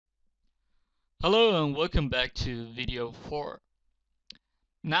Hello and welcome back to video 4.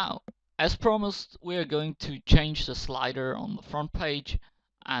 Now, as promised, we are going to change the slider on the front page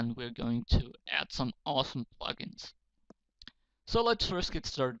and we're going to add some awesome plugins. So let's first get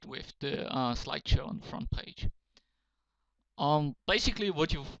started with the slideshow on the front page. Basically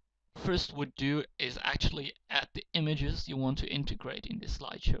what you first would do is actually add the images you want to integrate in this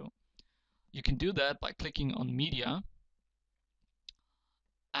slideshow. You can do that by clicking on Media.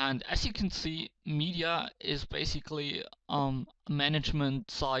 And as you can see, media is basically a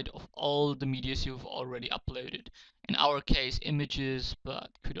management side of all the medias you've already uploaded. In our case, images, but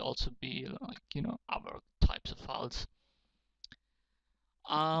could also be like, other types of files.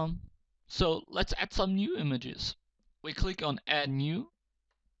 So let's add some new images. We click on Add New.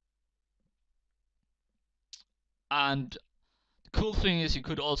 And the cool thing is you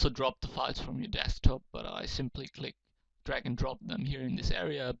could also drop the files from your desktop, but I simply drag and drop them here in this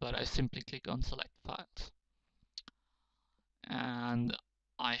area, but I simply click on Select Files. And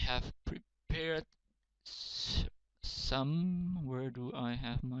I have prepared some. Where do I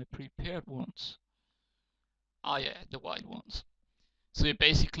have my prepared ones? Ah, yeah, the wide ones. So you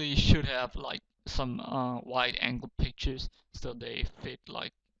basically should have like some wide angle pictures so they fit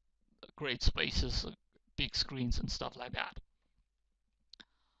like great spaces, big screens and stuff like that.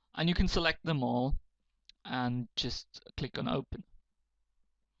 And you can select them all and just click on Open.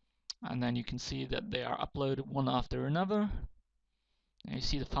 And then you can see that they are uploaded one after another. And you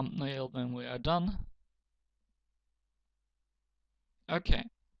see the thumbnail when we are done. Okay.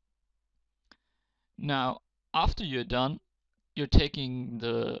 Now, after you're done, you're taking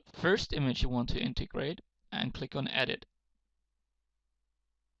the first image you want to integrate and click on Edit.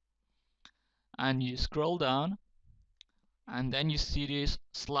 And you scroll down, and then you see this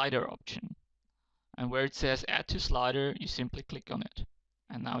slider option. And where it says Add to Slider, you simply click on it.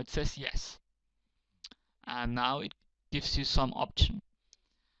 And now it says Yes. And now it gives you some option.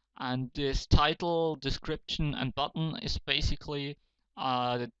 And this title, description, and button is basically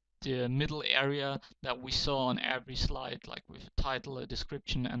the middle area that we saw on every slide, like with a title, a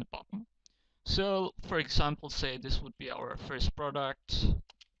description, and a button. So, for example, say this would be our first product.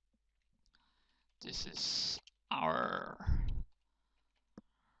 This is our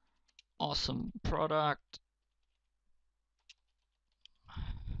awesome product.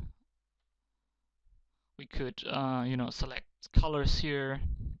 We could, select colors here.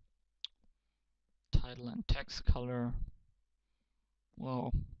 Title and text color.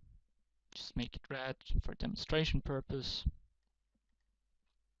 Well, just make it red for demonstration purpose.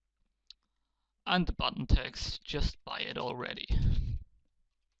 And the button text, just buy it already.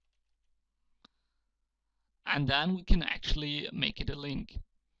 And then we can actually make it a link.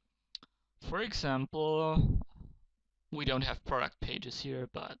 For example, we don't have product pages here,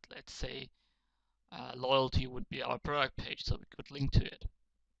 but let's say loyalty would be our product page, so we could link to it.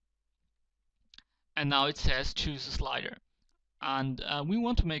 And now it says choose a slider. And we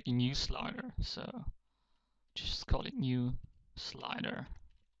want to make a new slider, so just call it new slider.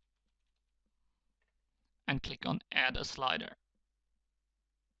 And click on add a slider.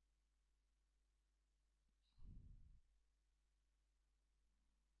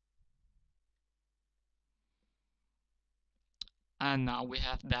 And now we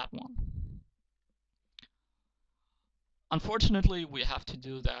have that one. Unfortunately, we have to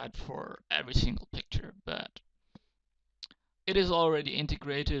do that for every single picture, but it is already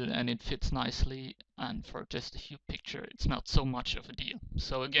integrated and it fits nicely, and for just a few pictures it's not so much of a deal.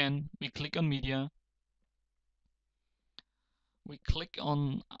 So again, we click on media, we click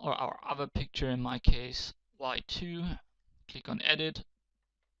on our other picture, in my case Y2, click on edit,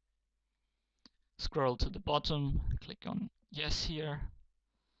 scroll to the bottom, click on yes here.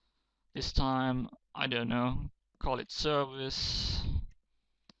 This time, I don't know, call it service,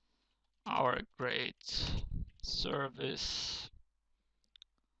 our great service,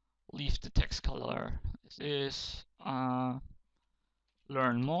 leave the text color as is,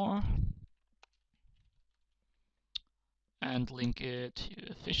 learn more, and link it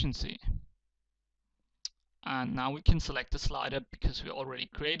to efficiency. And now we can select the slider because we already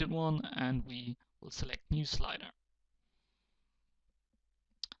created one, and we will select new slider.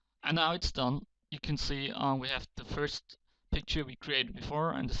 And now it's done. You can see we have the first picture we created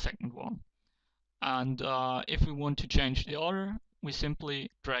before and the second one. And if we want to change the order, we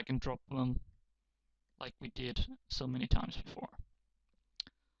simply drag and drop them like we did so many times before.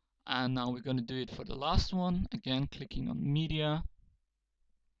 And now we're going to do it for the last one. Again, clicking on media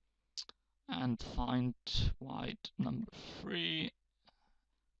and find white number 3.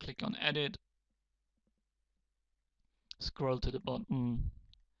 Click on edit. Scroll to the bottom.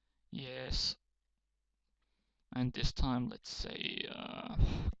 Yes. And this time, let's say,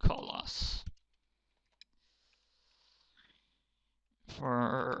 call us.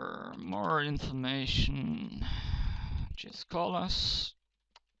 For more information, just call us.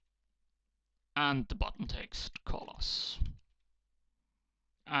 And the button text, call us.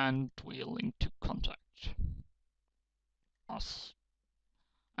 And we'll link to contact us.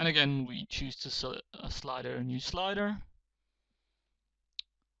 And again, we choose to a slider, a new slider.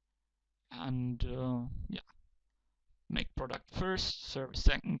 And yeah, make product first, service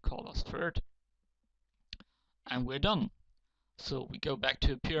second, call us third. And we're done. So we go back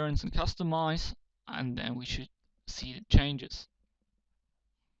to appearance and customize, and then we should see the changes.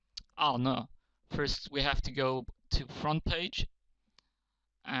 Oh no, first we have to go to front page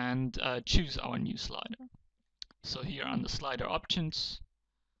and choose our new slider. So here on the slider options,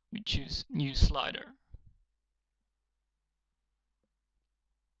 we choose new slider.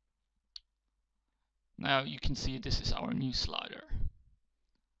 Now you can see this is our new slider.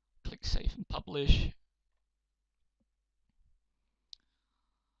 Click save and publish.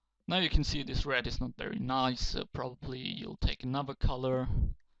 Now you can see this red is not very nice, so probably you'll take another color.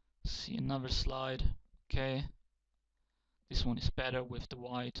 See another slide. Okay. This one is better with the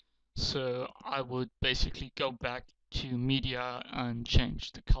white. So I would basically go back to media and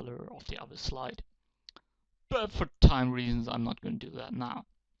change the color of the other slide. But for time reasons, I'm not going to do that now.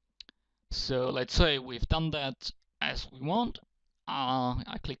 So let's say we've done that as we want.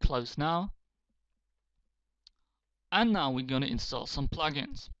 I click close now. And now we're going to install some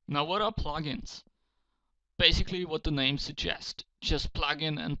plugins. Now what are plugins? Basically what the name suggests. Just plug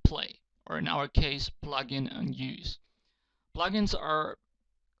in and play. Or in our case, plug in and use. Plugins are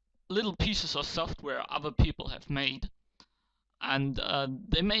little pieces of software other people have made. And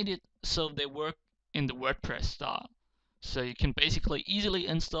they made it so they work in the WordPress style. So you can basically easily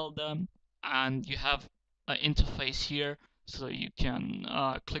install them, and you have an interface here, so you can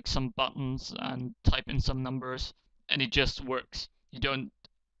click some buttons and type in some numbers, and it just works. You don't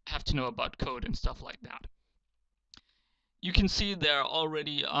have to know about code and stuff like that. You can see there are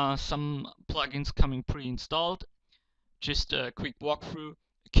already some plugins coming pre-installed. Just a quick walkthrough.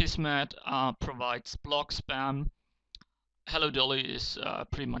 Kismet provides block spam. Hello Dolly is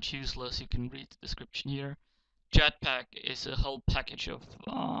pretty much useless. You can read the description here. Jetpack is a whole package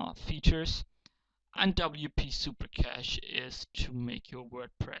of features. And WP Supercache is to make your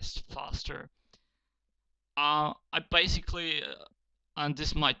WordPress faster. I basically, and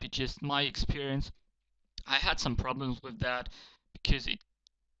this might be just my experience, I had some problems with that because it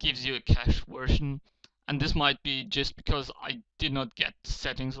gives you a cached version. And this might be just because I did not get the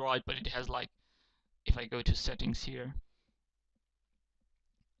settings right, but it has like, if I go to settings here,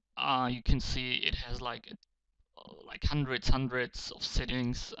 you can see it has like hundreds of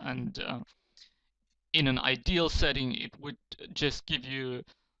settings, and in an ideal setting it would just give you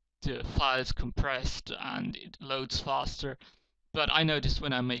the files compressed and it loads faster. But I noticed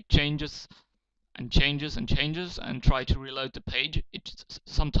when I make changes and try to reload the page, it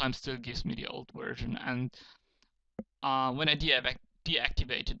sometimes still gives me the old version. And when I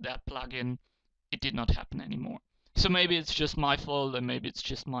deactivated that plugin, it did not happen anymore. So maybe it's just my fault, and maybe it's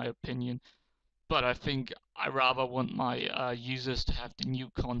just my opinion. But I think I rather want my users to have the new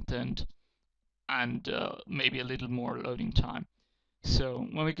content and maybe a little more loading time. So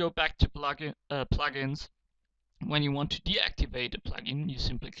when we go back to plugins, when you want to deactivate a plugin, you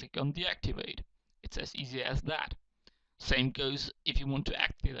simply click on deactivate. It's as easy as that. Same goes if you want to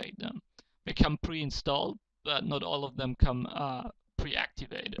activate them. They come pre-installed, but not all of them come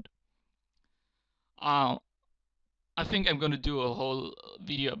pre-activated. I think I'm going to do a whole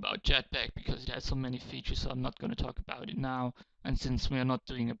video about Jetpack because it has so many features, so I'm not going to talk about it now. And since we are not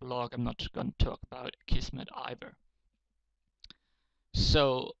doing a blog, I'm not going to talk about Kismet either.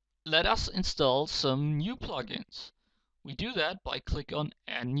 So let us install some new plugins. We do that by click on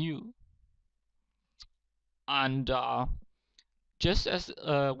Add New. And just as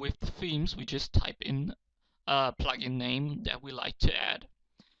with the themes, we just type in a plugin name that we like to add.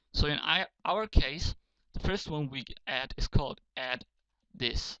 So in our case, the first one we add is called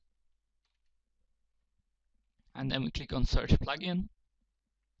addthis. And then we click on Search Plugin.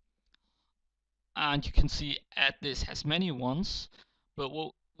 And you can see addthis has many ones, but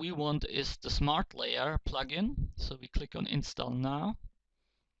what we want is the smartlayer plugin. So we click on Install Now.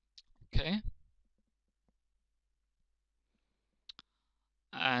 Okay.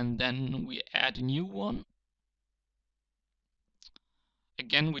 And then we add a new one.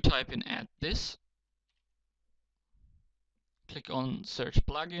 Again, we type in addthis. Click on Search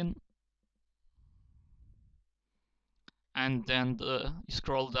Plugin. And then you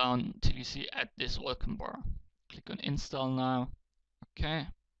scroll down till you see addthis welcome bar. Click on install now. Okay.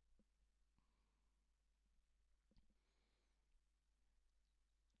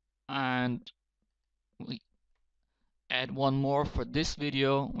 And we add one more for this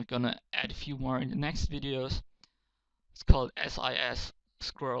video. We're gonna add a few more in the next videos. It's called SIS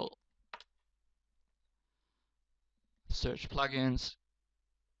Scroll Search Plugins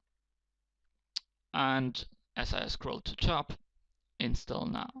and SIS Scroll to Top. Install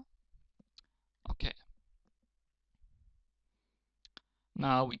now. Okay.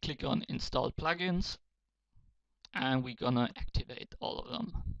 Now we click on Install Plugins and we're gonna activate all of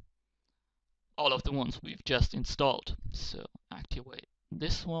them. All of the ones we've just installed. So activate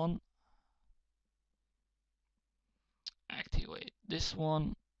this one. Activate this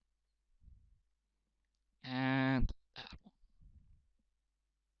one. And that one.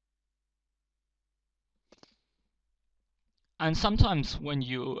 And sometimes when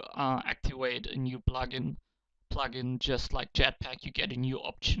you activate a new plugin just like Jetpack, you get a new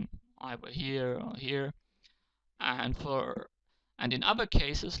option either here or here. And in other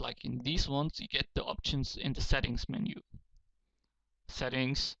cases, like in these ones, you get the options in the settings menu.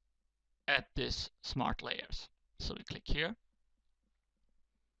 Settings, add this smart layers. So we click here.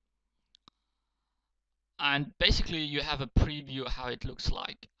 And basically you have a preview how it looks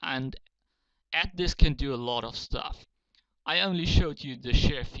like. And add this can do a lot of stuff. I only showed you the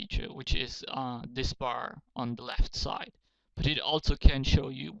share feature, which is this bar on the left side. But it also can show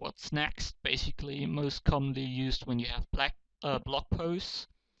you what's next, basically most commonly used when you have blog posts,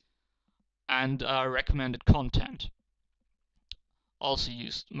 and recommended content, also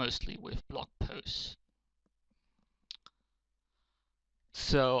used mostly with blog posts.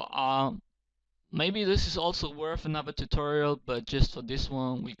 So maybe this is also worth another tutorial, but just for this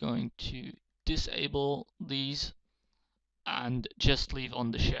one we're going to disable these and just leave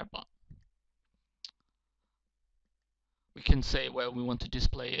on the share button. We can say where we want to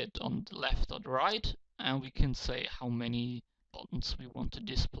display it on the left or the right, and we can say how many buttons we want to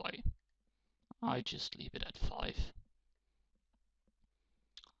display. I just leave it at 5.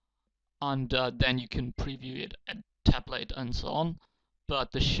 And then you can preview it at tablet and so on.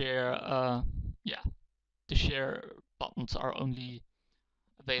 But the share, the share buttons are only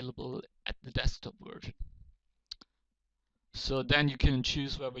available at the desktop version. So then you can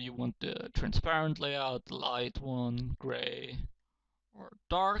choose whether you want the transparent layout, the light one, gray, or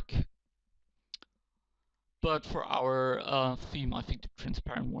dark. But for our theme, I think the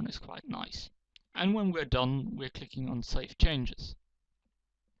transparent one is quite nice. And when we're done, we're clicking on Save Changes.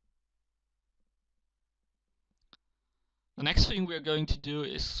 The next thing we're going to do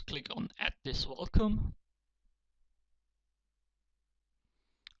is click on Add This Welcome.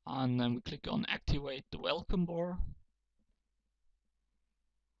 And then we click on Activate the Welcome Bar.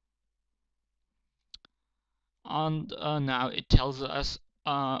 And now it tells us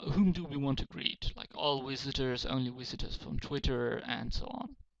whom do we want to greet, like all visitors, only visitors from Twitter, and so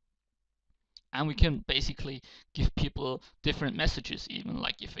on. And we can basically give people different messages even,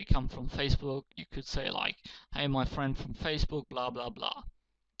 like if they come from Facebook, you could say like, hey, my friend from Facebook, blah, blah, blah.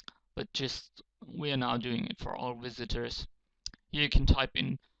 But just, we are now doing it for all visitors. Here you can type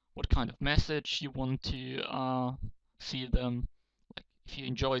in what kind of message you want to see them. Like if you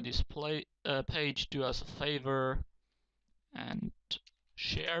enjoy this page, do us a favor and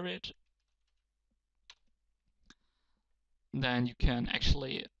share it. Then you can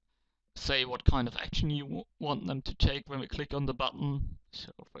actually say what kind of action you want them to take when we click on the button.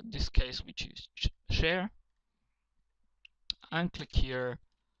 So for this case we choose share and click here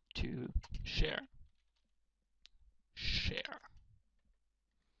to share.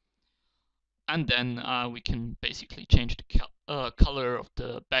 And then we can basically change the color of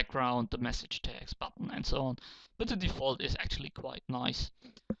the background, the message text button, and so on. But the default is actually quite nice.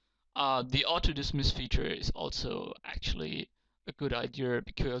 The auto dismiss feature is also actually a good idea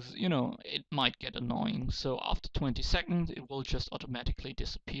because, you know, it might get annoying. So after 20 seconds, it will just automatically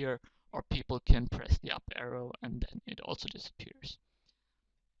disappear, or people can press the up arrow and then it also disappears.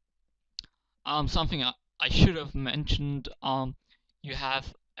 Something I should have mentioned, you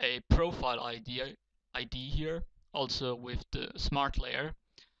have a profile ID here, also with the smart layer.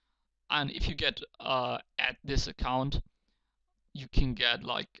 And if you get at this account, you can get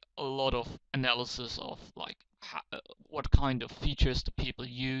like a lot of analysis of like what kind of features the people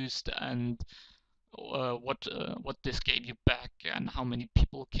used and what this gave you back and how many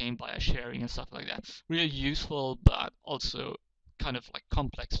people came via sharing and stuff like that. Really useful, but also kind of like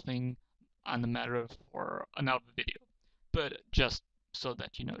complex thing and a matter for another video. But just so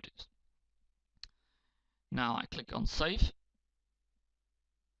that you notice. Now I click on Save.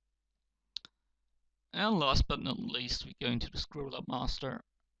 And last but not least, we go into the Scroll Up Master.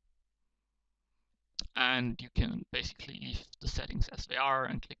 And you can basically leave the settings as they are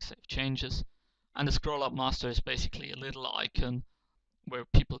and click Save Changes. And the Scroll Up Master is basically a little icon where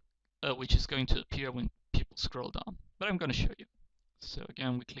people, which is going to appear when people scroll down. But I'm going to show you. So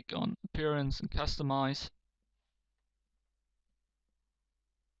again, we click on Appearance and Customize.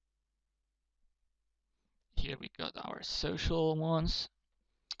 Here we got our social ones.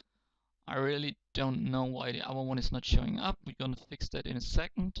 I really don't know why the other one is not showing up. We're going to fix that in a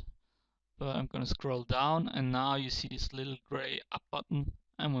second. But I'm going to scroll down, and now you see this little gray up button,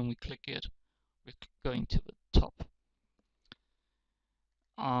 and when we click it, we're going to the top.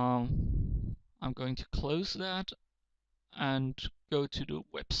 I'm going to close that and go to the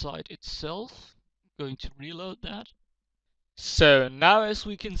website itself. I'm going to reload that. So now, as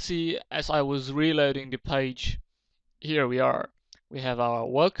we can see, as I was reloading the page, here we are. We have our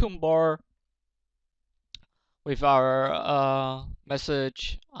welcome bar with our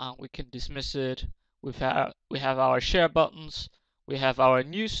message. We can dismiss it. We have our share buttons. We have our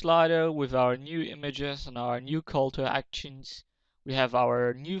new slider with our new images and our new call to actions. We have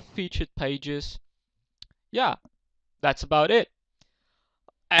our new featured pages. Yeah, that's about it.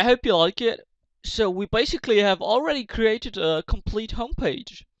 I hope you like it. So we basically have already created a complete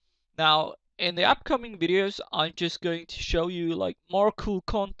homepage. Now, in the upcoming videos, I'm just going to show you like more cool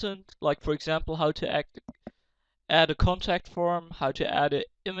content, like for example, how to add a contact form, how to add an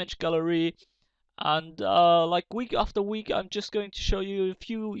image gallery, and like week after week, I'm just going to show you a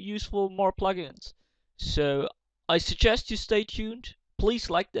few useful more plugins. So I suggest you stay tuned.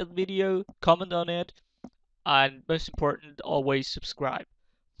 Please like that video, comment on it, and most important, always subscribe.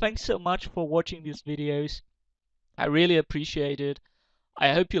 Thanks so much for watching these videos. I really appreciate it.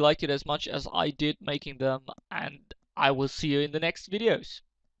 I hope you like it as much as I did making them, and I will see you in the next videos.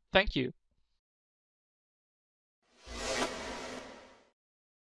 Thank you.